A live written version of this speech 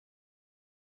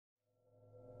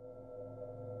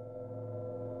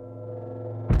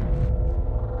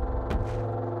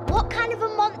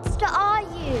monster are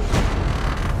you?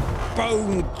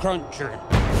 Bone cruncher.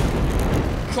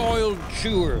 Child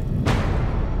chewer.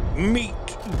 Meat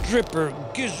dripper.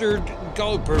 Gizzard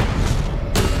gulper.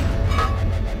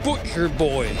 Butcher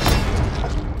boy.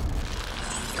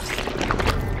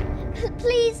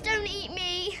 Please don't eat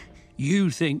me. You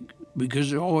think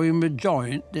because I'm a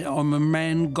giant that I'm a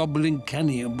man-gobbling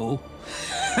cannibal?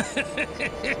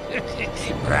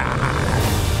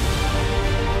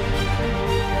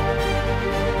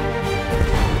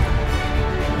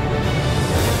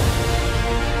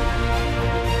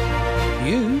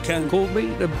 You can call me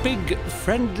the big,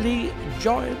 friendly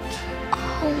giant.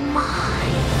 Oh, my.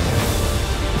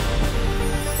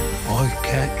 I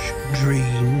catch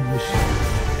dreams.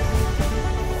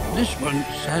 This one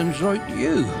sounds like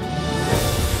you.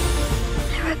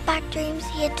 There are bad dreams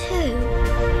here too.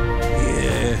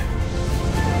 Yeah.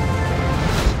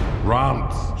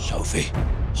 Rylance. Sophie,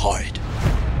 hide.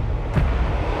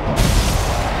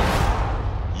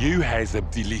 You has a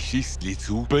delicious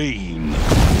little bean.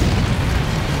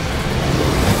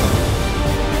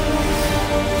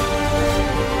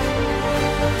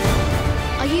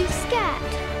 Are you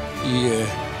scared? Yeah.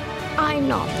 I'm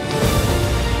not.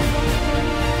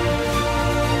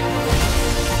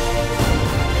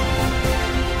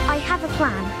 I have a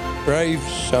plan. Brave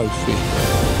Sophie.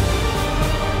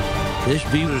 This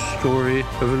be the story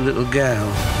of a little gal.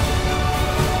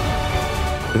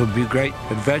 There'll be great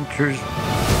adventures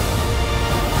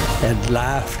and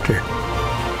laughter.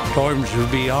 Times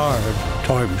will be hard,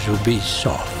 times will be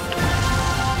soft.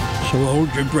 So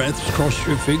hold your breaths, cross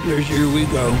your fingers, here we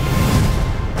go.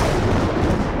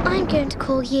 I'm going to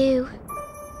call you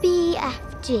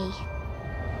BFG.